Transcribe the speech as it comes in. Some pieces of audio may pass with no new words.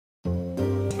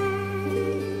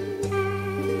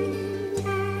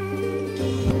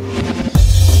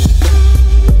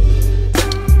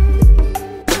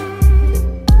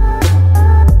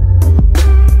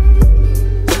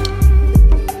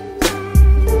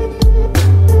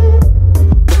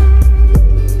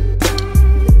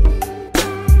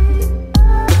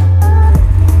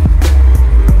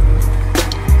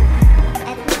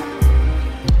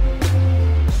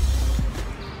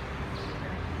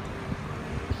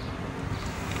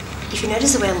if you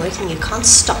notice the way I'm working, you can't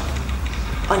stop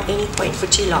on any point for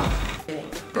too long.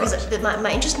 Because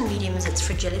my interest in medium is its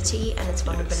fragility and its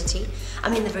vulnerability. I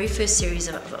mean, the very first series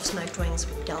of smoke drawings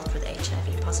dealt with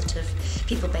HIV positive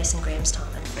people based in Grahamstown.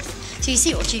 So you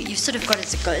see what you've sort of got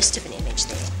as a ghost of an image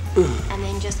there. And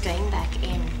then just going back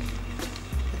in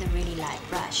with a really light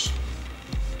brush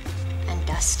and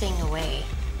dusting away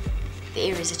the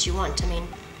areas that you want. I mean,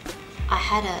 I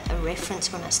had a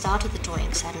reference when I started the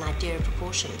drawings, I had an idea of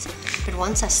proportions. But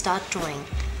once I start drawing,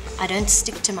 I don't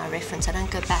stick to my reference. I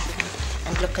don't go back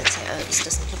and look and say, oh, this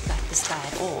doesn't look like this guy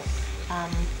at all.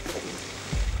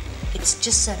 It's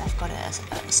just that I've got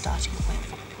a starting point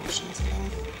for proportions. And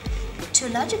then, to a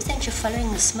large extent, you're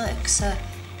following the smoke. So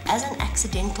as an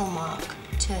accidental mark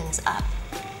turns up,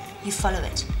 you follow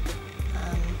it.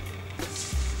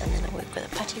 And then I work with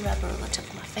a putty rubber on the tip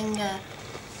of my finger,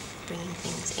 bringing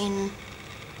things in.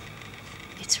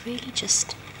 It's really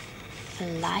just a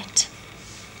light,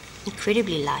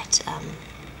 incredibly light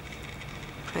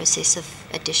process of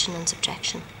addition and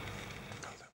subtraction.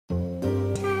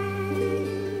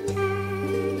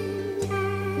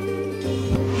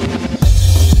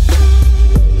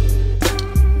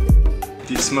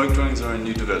 These smoke drawings are a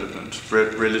new development,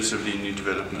 relatively new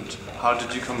development. How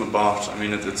did you come about? I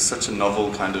mean, it's such a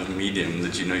novel kind of medium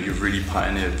that you've really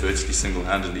pioneered virtually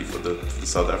single-handedly for the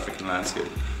South African landscape.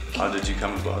 How did you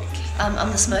come about?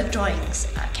 The smoke drawings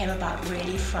came about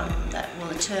really from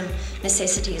the term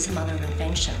necessity is the mother of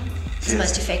invention. It's the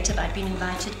most effective. I'd been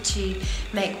invited to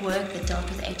make work that dealt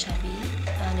with HIV,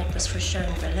 and it was for a show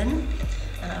in Berlin.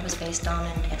 And I was based down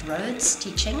at Rhodes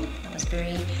teaching. I was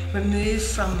very removed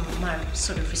from my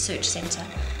sort of research centre.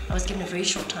 I was given a very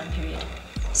short time period.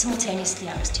 Simultaneously,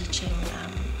 I was teaching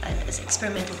an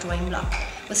experimental drawing block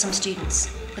with some students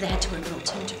where they had to work with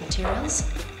alternative materials.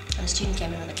 And a student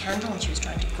came in with a candle and she was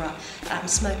trying to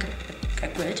smoke a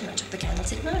grid, and I took the candle and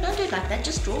said, no, don't do it like that,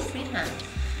 just draw freehand.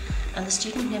 And the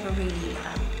student never really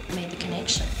made the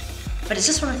connection. But it's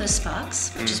just one of those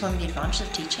sparks, which is one of the advantages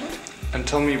of teaching. And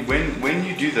tell me, when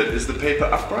you do that, is the paper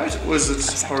upright or is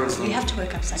it horizontal? You have to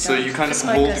work upside down. So you kind of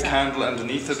hold the candle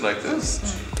underneath it like this?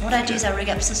 What I do is I rig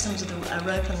up systems with a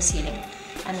rope on the ceiling.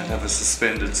 And then have a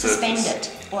suspended surface. Suspend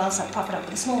it, or else I prop it up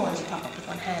with the small ones you prop up with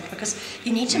one hand, because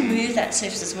you need to move that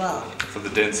surface as well. For the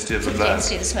density of the glass. For the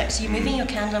density of the smoke. So you're moving your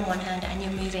candle on one hand and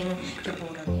you're moving your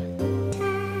board on the other.